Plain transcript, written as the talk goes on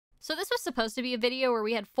So this was supposed to be a video where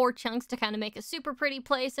we had 4 chunks to kind of make a super pretty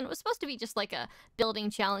place, and it was supposed to be just like a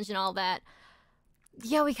building challenge and all that.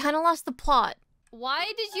 Yeah, we kind of lost the plot. Why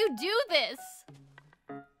did you do this?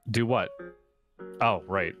 Do what? Oh,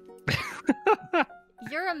 right.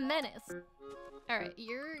 You're a menace. Alright,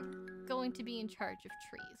 you're going to be in charge of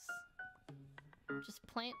trees. Just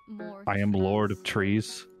plant more I am trees. Lord of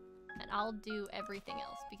Trees. And I'll do everything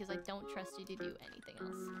else, because I don't trust you to do anything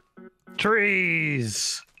else.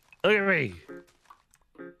 Trees! Look at me!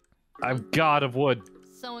 I'm God of Wood.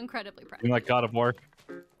 So incredibly proud. You're like God of War.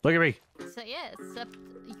 Look at me! So yeah, except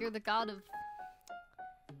you're the god of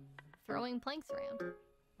throwing planks around.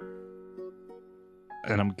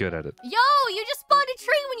 And I'm good at it. Yo, you just spawned a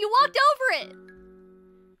tree when you walked over it!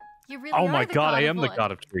 You really Oh are my the god, I of am the wood.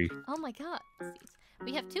 God of Tree. Oh my god.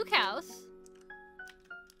 We have 2 cows.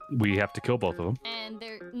 We have to kill both of them. And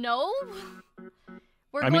they're... No!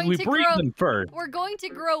 We're I going mean, we to breed grow... them first. We're going to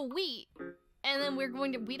grow wheat. And then we're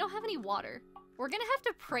going to... We don't have any water. We're gonna have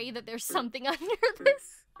to pray that there's something under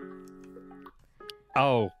this.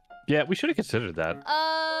 Oh, yeah, we should have considered that.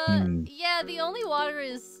 Yeah, the only water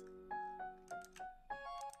is...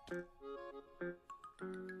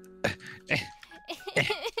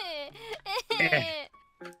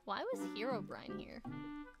 Why was Herobrine here?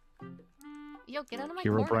 Yo, get out of my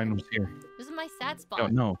corner. Herobrine was here. This is my sad spot. Oh,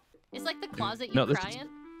 no. It's like the closet you No, this cry is- in.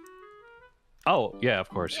 Oh, yeah, of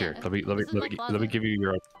course. Yeah, Here, let me this is my let me closet. give you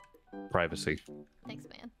your privacy. Thanks,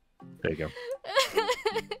 man. There you go.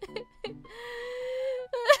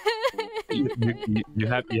 you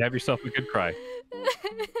have yourself a good cry.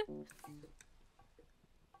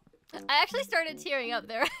 I actually started tearing up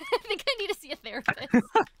there. I think I need to see a therapist.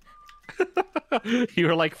 You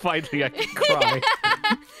were like, finally, I can cry.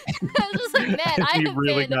 I was just like, man, I You have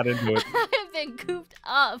really been, got into it. I have been cooped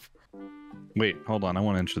up. Wait, hold on. I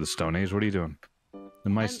want to enter the Stone Age. What are you doing?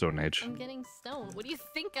 In my I'm- Stone Age. I'm getting stoned. What do you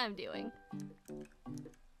think I'm doing?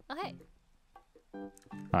 Oh, hey.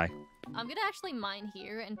 Hi. I'm gonna actually mine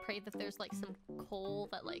here and pray that there's like some coal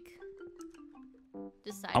that like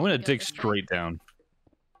decided I'm gonna to go dig this way. straight down.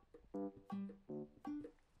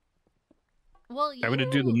 Well, you... I'm gonna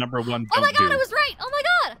do the #1 Oh don't my god, do. I was right! Oh my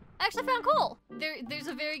god! I actually found coal! There's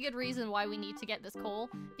a very good reason why we need to get this coal,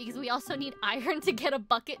 because we also need iron to get a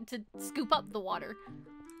bucket to scoop up the water.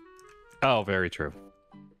 Oh, very true.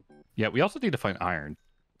 Yeah, we also need to find iron.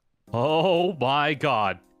 Oh my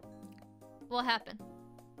god. What happened?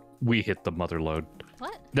 We hit the mother lode.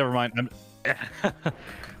 What? Never mind.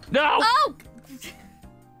 No! Oh!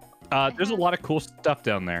 There's a lot of cool stuff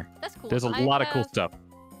down there. That's cool. There's a lot of cool stuff.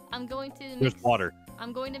 I'm going to There's water.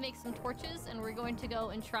 I'm going to make some torches, and we're going to go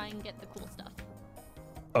and try and get the cool stuff.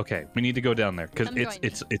 Okay, we need to go down there because Come join me.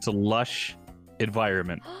 it's a lush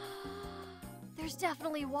environment. There's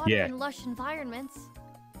definitely water Yeah. in lush environments.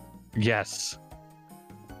 Yes.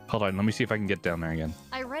 Hold on, let me see if I can get down there again.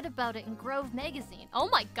 I read about it in Grove magazine. Oh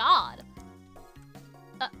my god!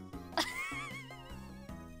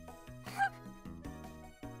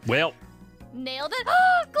 Well, Nailed it!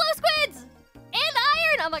 Glow squids! And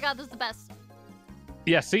iron! Oh my god, this is the best.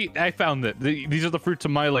 yeah, see, I found it. These are the fruits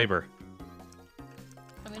of my labor.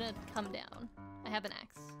 I'm gonna come down. I have an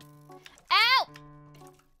axe. Ow!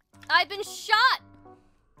 I've been shot!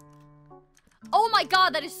 Oh my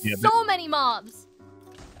god, that is Yeah, so many mobs!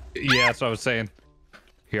 Yeah, that's what I was saying.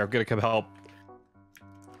 Here, I'm gonna come help.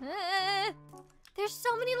 There's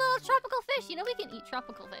so many little tropical fish. You know we can eat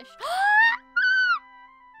tropical fish.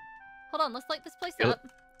 Hold on, let's light this place Yeah. up.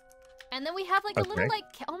 And then we have like a little Okay. like,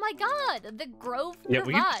 oh my god, the grove Yeah,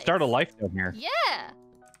 we can provides. start a life down here. Yeah.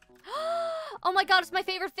 Oh my god, it's my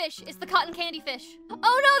favorite fish. It's the cotton candy fish. Oh no,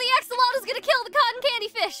 the axolotl is gonna kill the cotton candy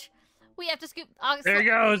fish. We have to scoop. There he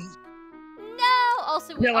goes. No.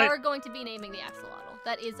 Also, we Kill it. are going to be naming the axolotl.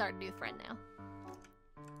 That is our new friend now.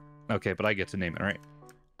 Okay, but I get to name it, right?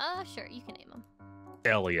 Sure, you can name him.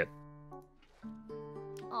 Elliot.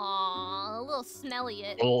 Aw, a little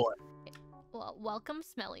Smelliot. Oh, Well, welcome,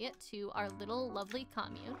 Smelliot, to our little lovely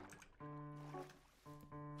commune.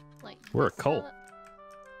 Like We're a this, cult.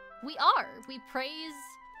 We are. We praise.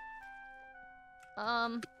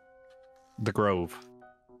 the Grove.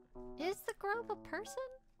 Is the grove a person,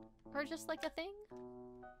 or just like a thing?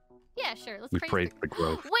 Yeah, sure. Let's We praise. praise the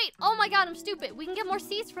Grove. Wait! Oh my God! I'm stupid. We can get more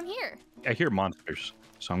seeds from here. I hear monsters,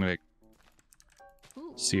 so I'm gonna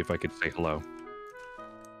Ooh. see if I could say hello.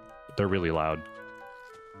 They're really loud.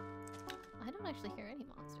 I don't actually hear any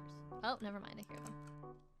monsters. Oh, never mind. I hear them.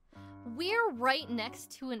 We're right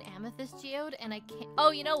next to an amethyst geode, and I can't. Oh,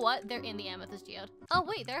 you know what? They're in the amethyst geode. Oh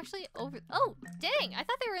wait, they're actually over. Oh, dang! I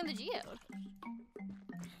thought they were in the geode.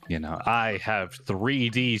 You know, I have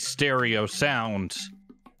 3D stereo sound.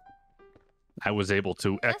 I was able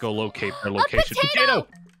to echolocate their A location. potato!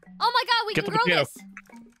 Oh my god, we Get can the grow potato. this!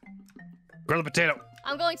 Grow the potato.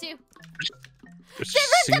 I'm going to. Just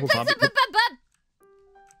single zombie.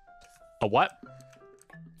 A what?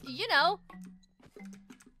 You know.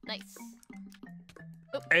 Nice.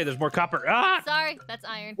 Hey, there's more copper. Ah! Sorry, that's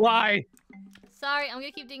iron. Why? Sorry, I'm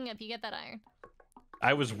gonna keep digging up. You get that iron.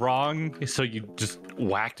 I was wrong, so you just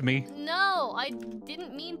whacked me? No, I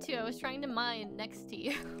didn't mean to. I was trying to mine next to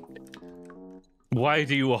you. Why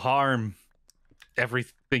do you harm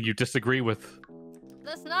everything you disagree with?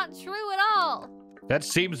 That's not true at all. That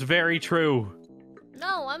seems very true.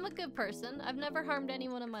 No, I'm a good person. I've never harmed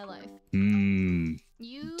anyone in my life.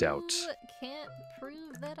 You Doubt. can't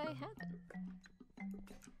prove that I haven't.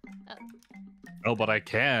 Oh, but I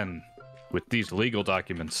can. With these legal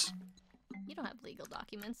documents. You don't have legal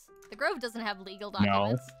documents. The Grove doesn't have legal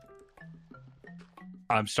documents.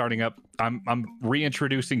 I'm starting up. I'm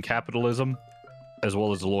reintroducing capitalism as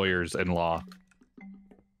well as lawyers and law.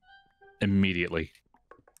 Immediately.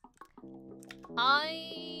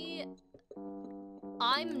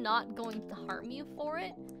 I'm not going to harm you for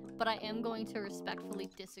it, but I am going to respectfully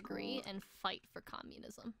disagree and fight for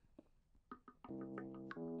communism.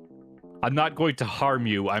 I'm not going to harm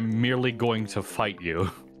you. I'm merely going to fight you.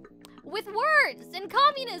 With words in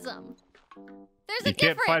communism. There's a You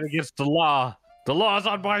can't difference. fight against the law. The law's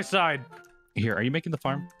on my side. Here, are you making the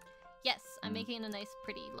farm? Yes, I'm making a nice,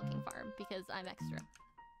 pretty looking farm because I'm extra.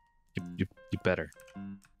 You better.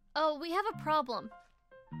 Oh, we have a problem.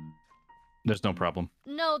 There's no problem.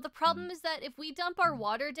 No, the problem is that if we dump our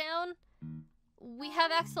water down, we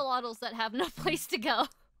have axolotls that have no place to go.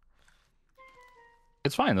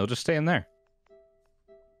 It's fine. They'll just stay in there.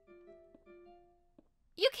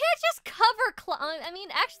 You can't just cover I mean,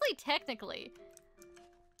 actually, technically.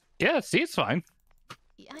 Yeah, see, it's fine.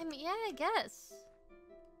 I mean, yeah, I guess.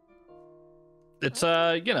 It's,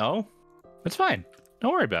 you know, it's fine.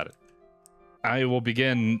 Don't worry about it. I will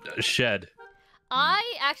begin a shed.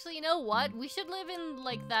 Actually, you know what? We should live in,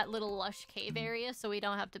 like, that little lush cave area so we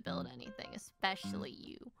don't have to build anything, especially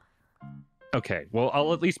you. Okay, well,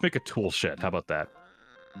 I'll at least make a tool shed. How about that?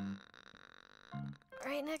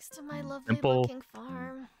 Right next to my lovely Simple. looking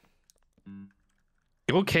farm.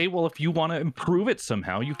 Okay, well, if you want to improve it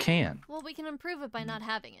somehow, you can. Well, we can improve it by not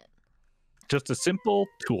having it. Just a simple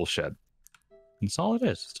tool shed. That's all it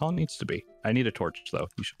is. That's all it needs to be. I need a torch, though.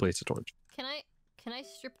 You should place a torch. Can I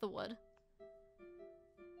strip the wood?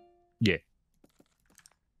 Yeah.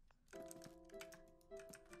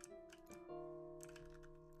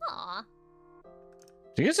 Aw.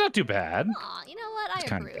 See, it's not too bad. Aw, you know what? I It's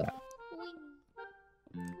kinda approve. bad.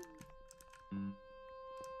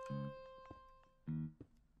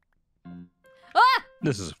 Ah!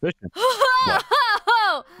 This is efficient.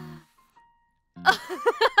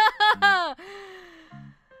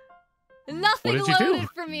 Nothing What did you do? loaded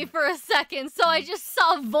for me for a second, so I just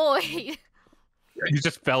saw void. You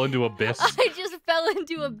just fell into abyss. I just fell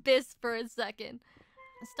into abyss for a second.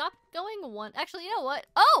 Stop going one. Actually, you know what?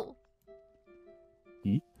 Oh!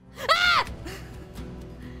 Hmm? Ah!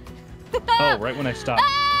 Oh, right when I stopped.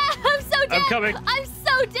 Ah! I'm so dead! I'm coming. I'm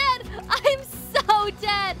so dead! I'm so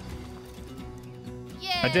dead!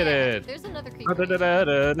 Yeah! I did it. There's another creeper.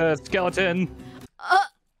 Skeleton.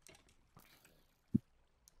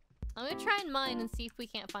 I'm gonna try and mine and see if we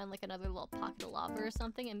can't find like another little pocket of lava or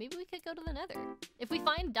something, and maybe we could go to the nether. If we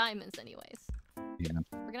find diamonds anyways. Yeah.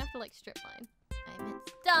 We're gonna have to like strip mine.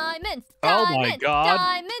 Diamonds! Oh my Diamonds! God.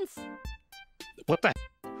 Diamonds! What the?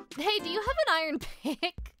 Hey, do you have an iron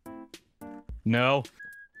pick? No.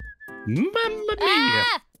 Mamma mia.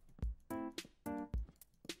 Ah!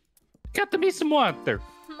 Got to be some water.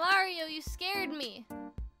 Mario, you scared me.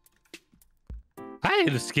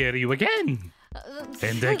 I'll scare you again.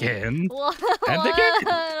 And again. Well, And again.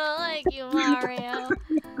 I don't like you, Mario.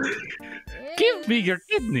 Give me your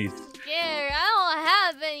kidneys. Scared. I don't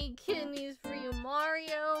have any kidneys for you,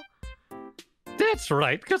 Mario. That's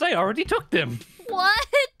right, because I already took them. What?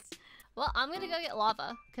 Well, I'm gonna go get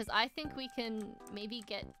lava, because I think we can maybe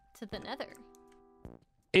get to the nether.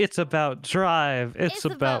 It's about drive. It's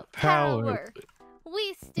about power.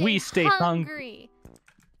 We stay hungry.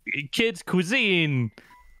 Kids cuisine.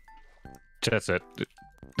 That's it. It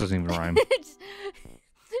doesn't even rhyme.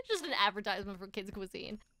 Just an advertisement for kids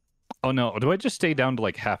cuisine. Oh no, do I just stay down to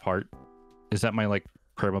like half heart? Is that my like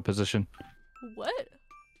perma position? What?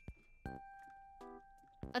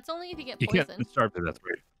 That's only if you get You poisoned. can't starve to death,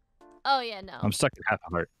 right? Oh yeah, no. I'm stuck at half a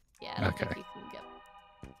heart. Yeah, I don't think Okay. you can get.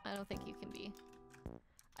 I don't think you can be.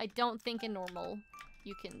 I don't think in normal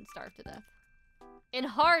you can starve to death. In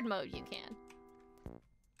hard mode you can.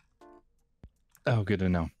 Oh, good to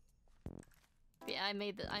know.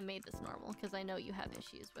 I made this normal because I know you have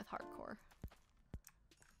issues with hardcore.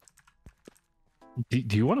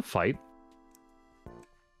 Do you want to fight?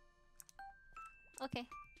 Okay.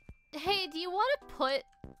 Hey, do you want to put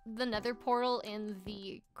the nether portal in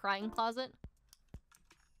the crying closet?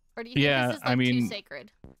 Or do you think this is like too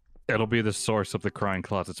sacred? It'll be the source of the crying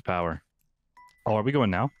closet's power. Oh, are we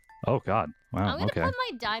going now? Oh god. Wow, I'm gonna okay. put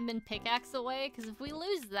my diamond pickaxe away, because if we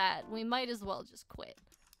lose that, we might as well just quit.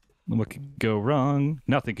 What could go wrong?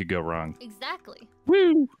 Nothing could go wrong. Exactly.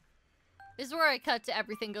 Woo! This is where I cut to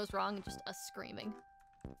everything goes wrong and just us screaming.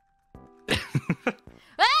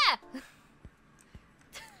 Ah!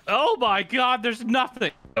 Oh my god, there's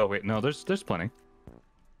nothing! Oh wait, no, there's plenty.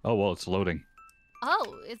 Oh well, it's loading.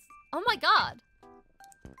 Oh, oh my god.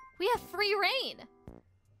 We have free reign.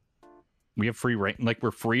 We have free reign, like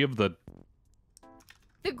we're free of the...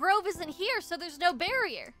 The grove isn't here, so there's no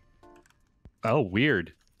barrier. Oh,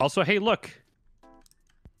 weird. Also, hey, look.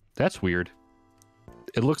 That's weird.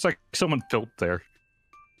 It looks like someone built there.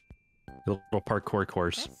 The little parkour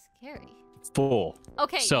course. That's scary. Full.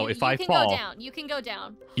 Okay, so you I can fall... go down. You can go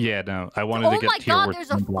down. Yeah, no, I wanted to get here. Oh my god,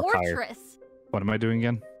 there's a fortress. What am I doing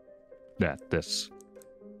again? This.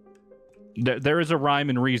 There is a rhyme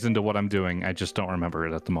and reason to what I'm doing. I just don't remember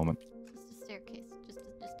it at the moment. Just a staircase. Just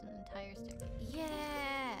an entire staircase. Yeah.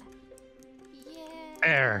 Yeah.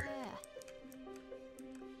 There.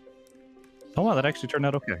 Oh wow, that actually turned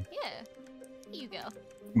out okay. Yeah. Here you go.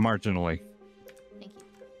 Marginally. Thank you.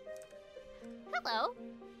 Hello.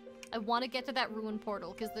 I want to get to that ruin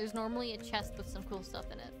portal because there's normally a chest with some cool stuff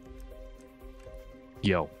in it.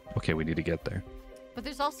 Yo. Okay, we need to get there. But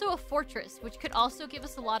there's also a fortress, which could also give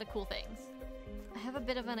us a lot of cool things. I have a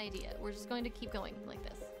bit of an idea. We're just going to keep going like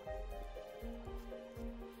this.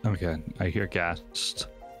 Okay, I hear ghast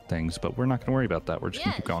things, but we're not going to worry about that. We're just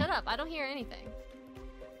going to keep going. Shut up. I don't hear anything.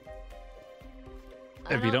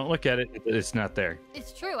 If you don't look at it, it's not there.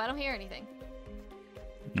 It's true. I don't hear anything.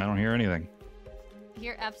 I don't hear anything. I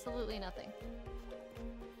hear absolutely nothing.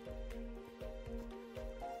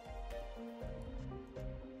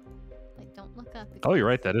 Like, don't look up. Oh, you're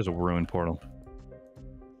right. That is a ruined portal.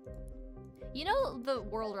 You know the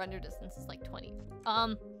world render distance is like 20.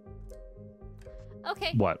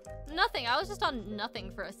 Okay. What? Nothing. I was just on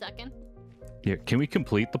nothing for a second. Yeah. Can we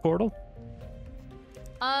complete the portal?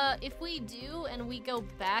 If we do and we go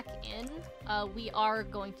back in, we are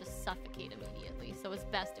going to suffocate immediately. So it's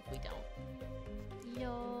best if we don't.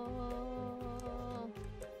 Yo.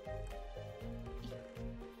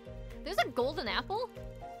 There's a golden apple?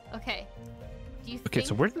 Okay. Do you think...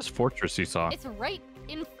 so where's this fortress you saw? It's right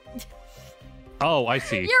in... Oh, I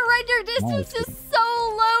see. Your render distance is so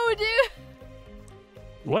low, dude!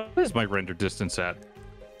 What is my render distance at?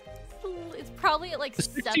 It's probably at like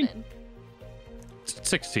 7.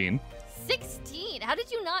 16. 16? How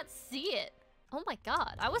did you not see it? Oh my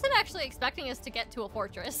god. I wasn't actually expecting us to get to a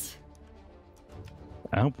fortress.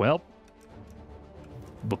 Oh, well.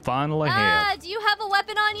 But finally have. Do you have a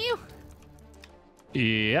weapon on you?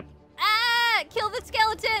 Yep. Kill the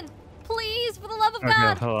skeleton! Please, for the love of Okay,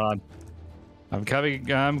 God! hold on. I'm coming.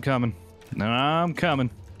 I'm coming. I'm coming.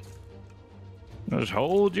 Just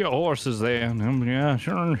hold your horses there. Yeah,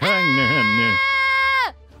 sure. Hang there.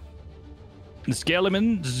 The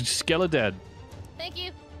skeleton. Thank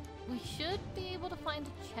you. We should be able to find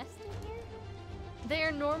a chest in here.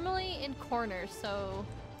 They're normally in corners, so...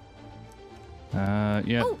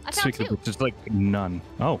 Yeah. Oh, I found 2. Just like none.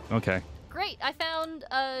 Oh, okay. Great, I found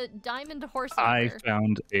a diamond horse armor. I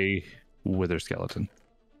found a wither skeleton.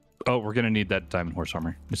 Oh, we're gonna need that diamond horse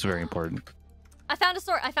armor. It's very important. I found a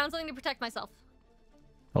sword. I found something to protect myself.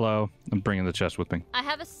 Hello. I'm bringing the chest with me. I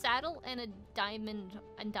have a saddle and a diamond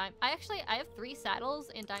and I have 3 saddles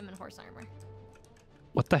and diamond horse armor.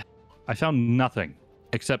 What the hell? I found nothing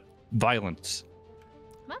except violence.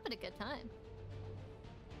 I'm having a good time.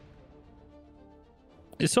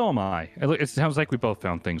 So am I. It sounds like we both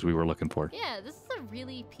found things we were looking for. Yeah, this is a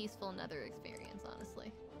really peaceful nether experience,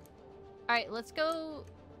 honestly. Alright, let's go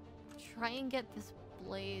try and get this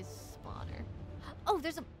blaze spawner. Oh,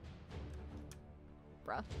 there's a...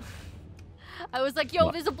 Bruh. I was like, yo,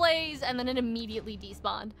 what? There's a blaze, and then it immediately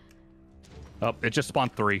despawned. Oh, it just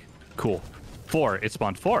spawned 3. Cool. 4. It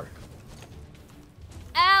spawned 4.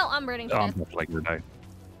 Ow, I'm burning to death. I'm like you're dying.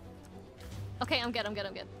 Okay, I'm good.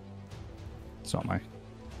 So am I.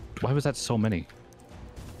 Why was that so many?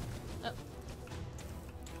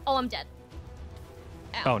 Oh, I'm dead.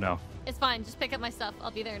 Ow. Oh, no. It's fine. Just pick up my stuff.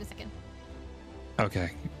 I'll be there in a second.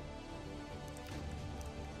 Okay.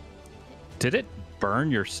 Did it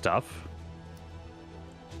burn your stuff?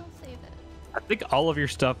 Don't say that. I think all of your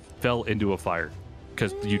stuff fell into a fire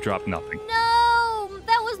because you dropped nothing. No!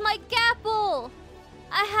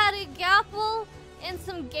 I had a gapple and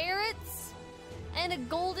some garrets and a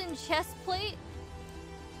golden chest plate.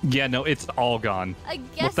 Yeah, no, it's all gone. I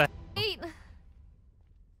guess. What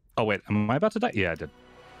Oh, wait. Am I about to die? Yeah, I did.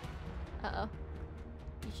 Uh-oh.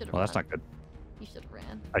 You should have Well, that's not good. You should have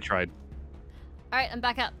ran. I tried. Alright, I'm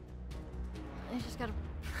back up. I just gotta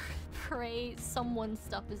pray someone's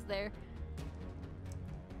stuff is there.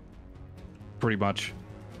 Pretty much.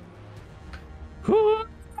 Whew,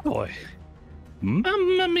 boy.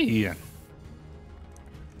 Mamma mia.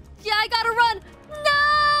 Yeah, I gotta run!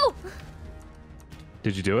 No!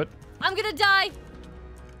 Did you do it? I'm gonna die!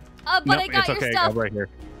 But nope, I got it's your okay. stuff. I'm right here.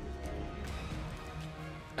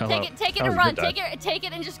 Hello. Take it Oh, and you run. did Take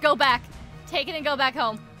it and just go back. Take it and go back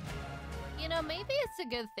home. You know, maybe it's a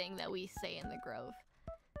good thing that we stay in the grove.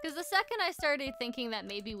 Because the second I started thinking that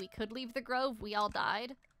maybe we could leave the grove, we all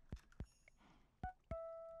died.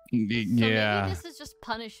 Yeah. So maybe this is just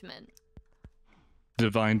punishment.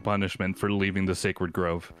 Divine punishment for leaving the sacred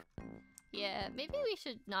grove. Yeah, maybe we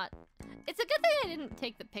should not... It's a good thing I didn't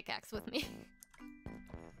take the pickaxe with me.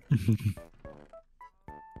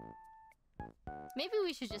 Maybe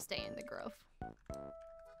we should just stay in the grove.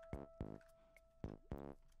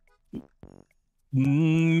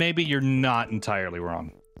 Maybe you're not entirely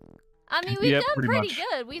wrong. I mean, we've done pretty much.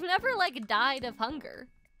 good. We've never, like, died of hunger.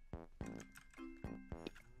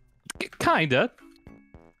 Kinda.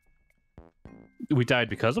 We died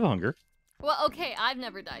because of hunger. Well, okay, I've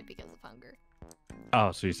never died because of hunger.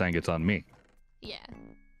 Oh, so you're saying it's on me? Yeah.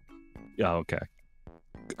 Oh, okay.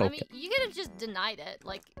 I mean, you could have just denied it.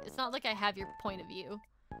 Like, it's not like I have your point of view.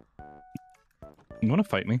 You want to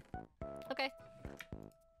fight me? Okay.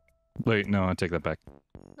 Wait, no, I take that back.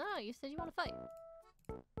 No, you said you want to fight.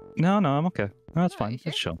 No, I'm okay. No, that's Oh, fine. you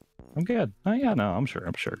It's sure? chill. I'm good. Oh, yeah, no, I'm sure. Are you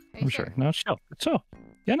I'm sure? sure. No, it's chill. It's chill.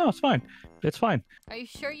 Yeah, no, it's fine. It's fine. Are you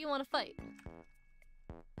sure you want to fight?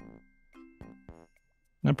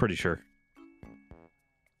 I'm pretty sure.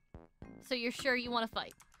 So you're sure you want to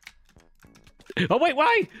fight? Oh, wait,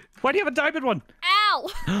 why? Why do you have a diamond one?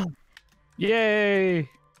 Ow! Yay!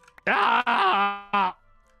 Ah!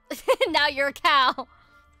 Now you're a cow.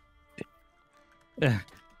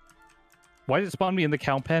 Why did it spawn me in the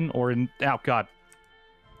cow pen or in... Oh, God.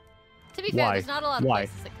 To be fair, Why? there's not a lot of Why?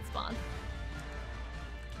 places that can spawn.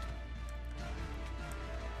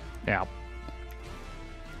 Ow. Now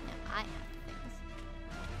I have things.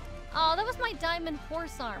 Oh, that was my diamond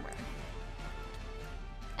horse armor.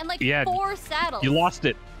 And like Yeah, 4 saddles. You lost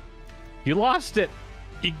it. You lost it.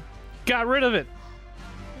 You got rid of it.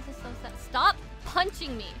 This is so sad. Stop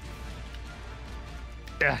punching me.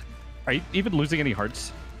 Yeah. Are you even losing any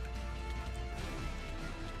hearts?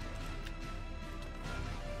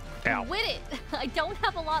 Ow. Quit it. I don't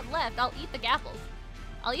have a lot left. I'll eat the gapples.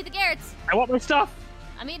 I'll eat the garrets. I want my stuff.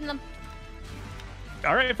 I'm eating them.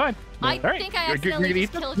 All right, fine. I All right. think I You're accidentally gonna just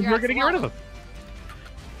eat them? killed your We're gonna get rid of axolotl. them.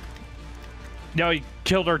 No, you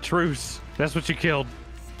killed our truce. That's what you killed.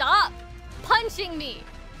 Stop punching me.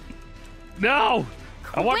 No!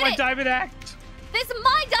 I want Quit my it. diamond axe. This is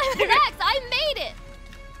my diamond axe. I made it.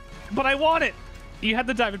 But I want it. You had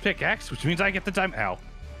the diamond pickaxe, which means I get the diamond. Ow.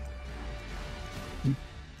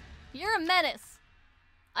 You're a menace.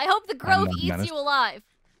 I hope the grove not a eats menace. you alive.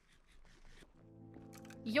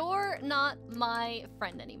 You're not my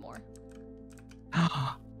friend anymore.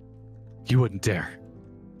 You wouldn't dare.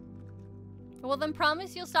 Well, then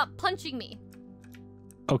promise you'll stop punching me.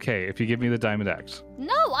 Okay, if you give me the diamond axe.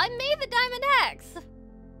 No, I made the diamond axe.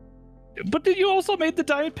 But then you also made the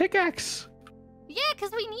diamond pickaxe. Yeah,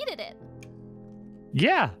 because we needed it.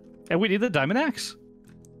 Yeah, and we need the diamond axe.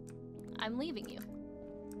 I'm leaving you.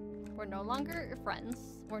 We're no longer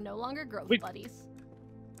friends. We're no longer grove Wait. buddies.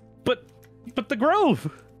 But the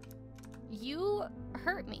grove. You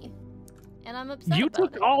hurt me. And I'm upset You about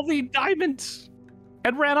took it. all the diamonds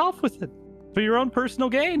and ran off with it for your own personal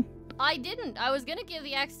gain. I didn't. I was gonna give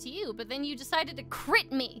the axe to you, but then you decided to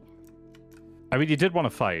crit me. I mean, you did want to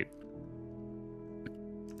fight.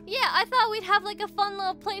 Yeah, I thought we'd have like a fun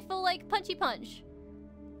little playful like punchy punch.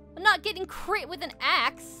 I'm not getting crit with an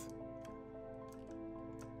axe.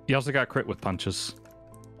 You also got crit with punches.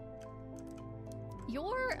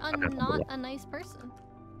 You're Okay. not a nice person.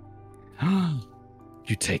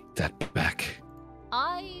 You take that back.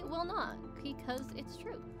 I will not, because it's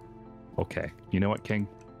true. Okay. You know what, King?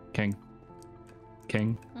 King?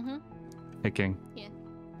 Mm-hmm. Hey, King. Yeah.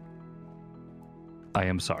 I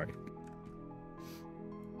am sorry.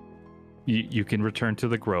 You can return to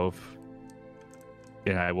the grove,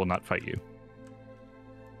 and I will not fight you.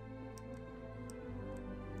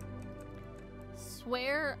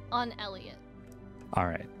 Swear on Elliot. All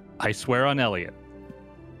right. I swear on Elliot.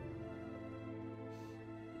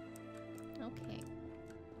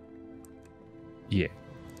 Yeah.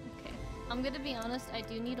 Okay. I'm gonna be honest, I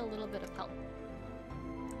do need a little bit of help.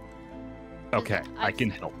 'Cause Okay, I can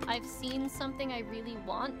help. I've seen something I really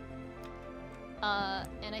want.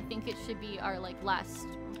 And I think it should be our like last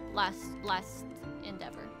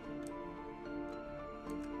endeavor.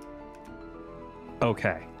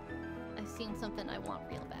 Okay. I've seen something I want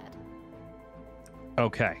real bad.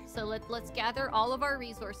 Okay. So let's gather all of our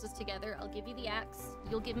resources together. I'll give you the axe.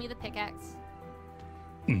 You'll give me the pickaxe.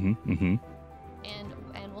 Mm-hmm.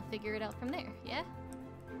 And we'll figure it out from there. Yeah.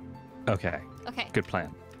 Okay. Okay. Good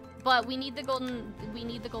plan. But we need the golden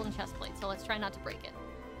chest plate. So let's try not to break it.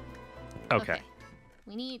 Okay.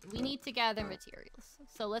 We need to gather materials.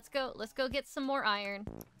 So let's go get some more iron.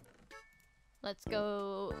 Let's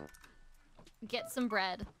go get some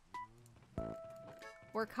bread.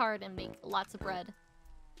 Work hard and make lots of bread.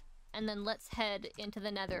 And then let's head into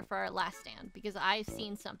the nether for our last stand, because I've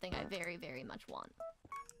seen something I very, very much want.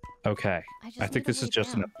 Okay. I think this is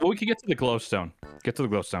just enough. Oh, we can get to the glowstone. Get to the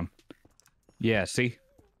glowstone. Yeah, see?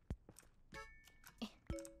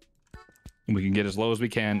 And we can get as low as we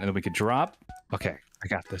can, and then we can drop. Okay, I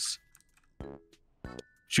got this.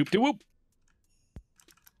 Shoop-de-whoop!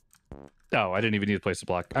 Oh, I didn't even need to place the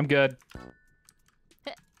block. I'm good.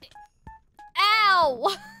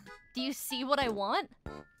 Ow! Do you see what I want?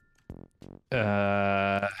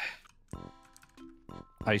 I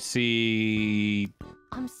see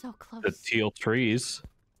I'm so close. the teal trees.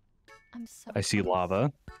 I'm so I see close.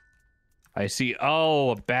 lava. I see,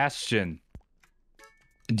 oh, a bastion.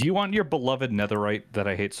 Do you want your beloved netherite that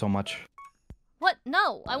I hate so much? What?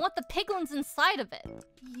 No, I want the piglins inside of it.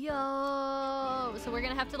 Yo! So we're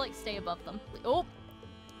gonna have to, like, stay above them. Oh!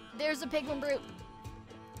 There's a piglin brute.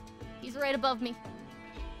 He's right above me.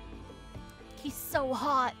 He's so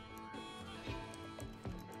hot.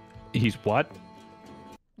 He's what?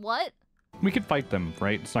 What? We could fight them,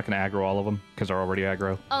 right? It's not going to aggro all of them, because they're already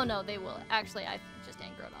aggro. Oh, no, they will. Actually, I've just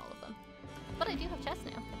aggroed all of them. But I do have chests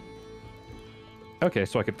now. Okay,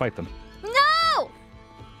 so I could fight them. No!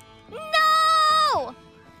 No!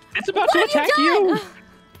 It's about What to have attack you! you!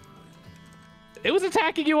 It was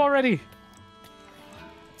attacking you already!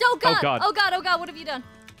 Oh god! Oh god! Oh god! Oh god! What have you done?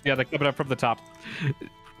 Yeah, they're coming up from the top.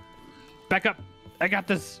 Back up! I got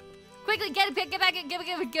this! Quickly, get back!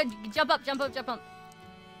 Get good! Jump up! Jump up! Jump up!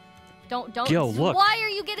 Don't! Yo, look! Why are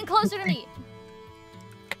you getting closer to me?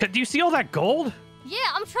 Do you see all that gold? Yeah,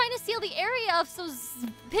 I'm trying to seal the area up so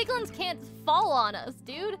piglins can't fall on us,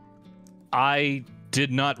 dude. I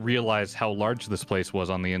did not realize how large this place was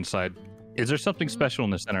on the inside. Is there something special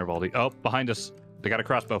in the center of all the... Oh, behind us. They got a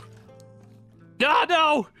crossbow. Ah,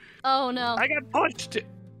 no! Oh, no. I got punched!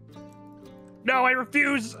 No, I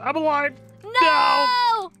refuse! I'm alive!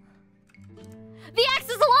 No! The axe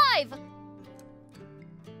is alive!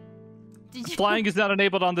 Did you... Flying is not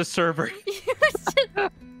enabled on this server.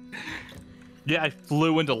 Yeah, I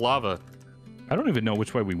flew into lava. I don't even know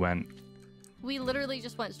which way we went. We literally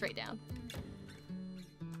just went straight down.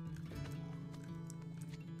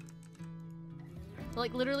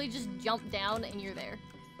 Like, literally just jump down and you're there.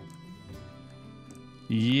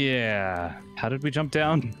 Yeah. How did we jump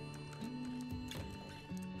down?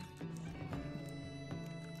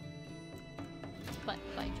 But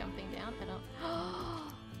by jumping down, I don't...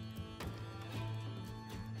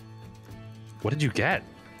 What did you get?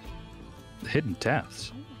 Hidden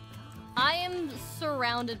deaths. Oh my god. I am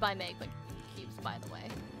surrounded by magma cubes, by the way.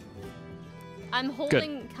 I'm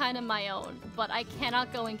holding kind of my own, but I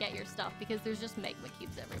cannot go and get your stuff because there's just magma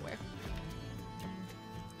cubes everywhere.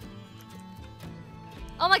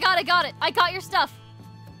 Oh my god, I got it! I got your stuff!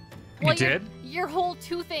 You did? Your whole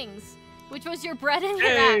 2 things, which was your bread and your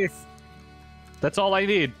Hey! axe. That's all I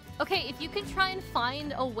need. Okay, if you could try and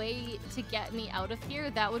find a way to get me out of here,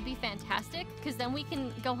 that would be fantastic, because then we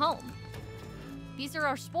can go home. These are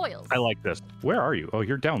our spoils. I like this. Where are you? Oh,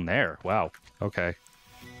 you're down there. Wow. Okay.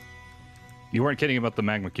 You weren't kidding about the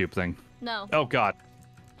magma cube thing. No. Oh, God.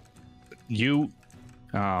 You...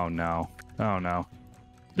 Oh, no. Oh, no.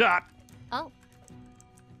 Ah! Oh.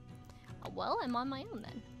 Well, I'm on my own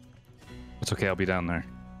then. It's okay. I'll be down there.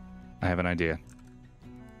 I have an idea.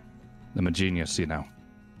 I'm a genius, you know.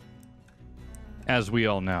 As we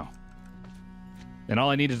all know. And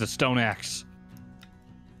all I need is a stone axe.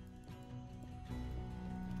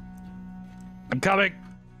 I'm coming.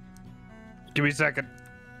 Give me a second.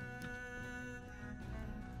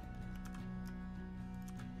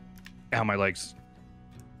 Ow, my legs.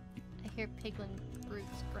 I hear piglin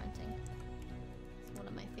brutes grunting. It's one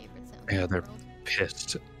of my favorite sounds Yeah, in the they're world.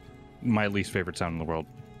 pissed. My least favorite sound in the world.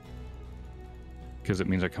 Because it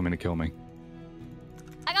means they're coming to kill me.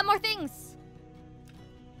 I got more things!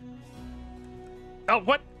 Oh,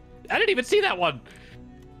 what? I didn't even see that one.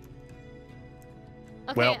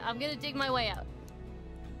 Okay, Well. I'm gonna dig my way out.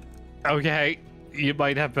 Okay, you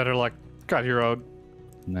might have better luck on your own.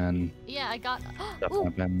 And then Yeah, I got. stuff Ooh,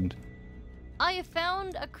 happened. I have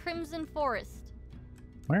found a crimson forest.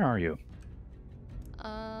 Where are you?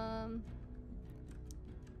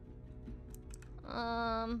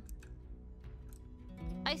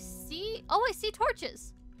 I see. Oh, I see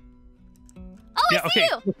torches. Oh, Yeah, I see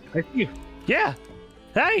you. I see you. Yeah.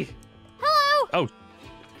 Hey. Hello. Oh.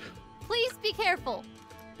 Please be careful.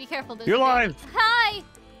 Be careful. There's You're a baby. live. Hi.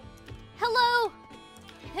 Hello.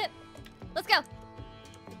 Hip. Let's go.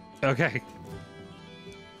 Okay.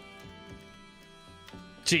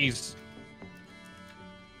 Jeez.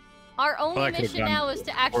 Our only I could've mission done now is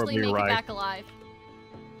to actually horribly make right. it back alive.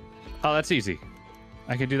 Oh, that's easy.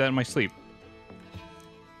 I can do that in my sleep.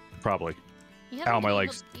 Probably. You Ow, haven't my been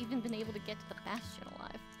legs. even been able to get to the bastion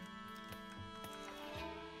alive.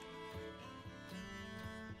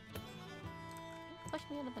 Push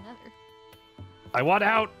me out of the nether. I want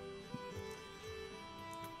out.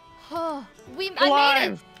 Oh, I made it.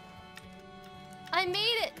 Alive. I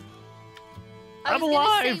made it. I'm I was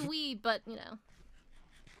gonna say alive. we, but you know.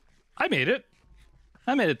 I made it.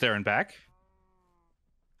 I made it there and back.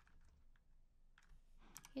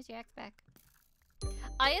 Here's your axe back.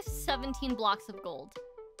 I have 17 blocks of gold.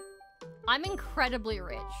 I'm incredibly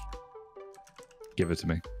rich. Give it to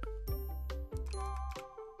me.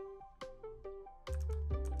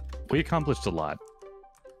 We accomplished a lot.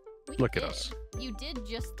 We Look at did. us. You did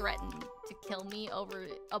just threaten to kill me over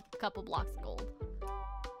a couple blocks of gold.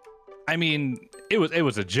 I mean, it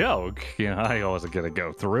was a joke. You know, I wasn't gonna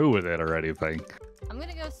go through with it or anything. I'm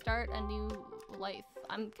gonna go start a new life.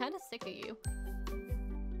 I'm kind of sick of you.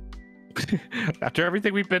 After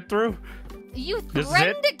everything we've been through. You This is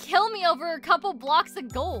threatened to kill me over a couple blocks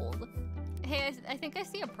of gold. Hey, I think I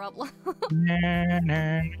see a problem.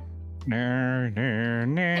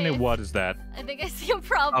 Hey, What is that? I think I see a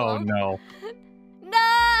problem. Oh no. No!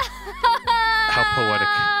 How poetic.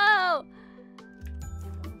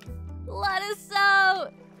 Let us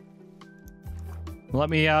out! Let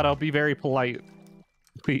me out. I'll be very polite.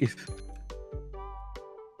 Please.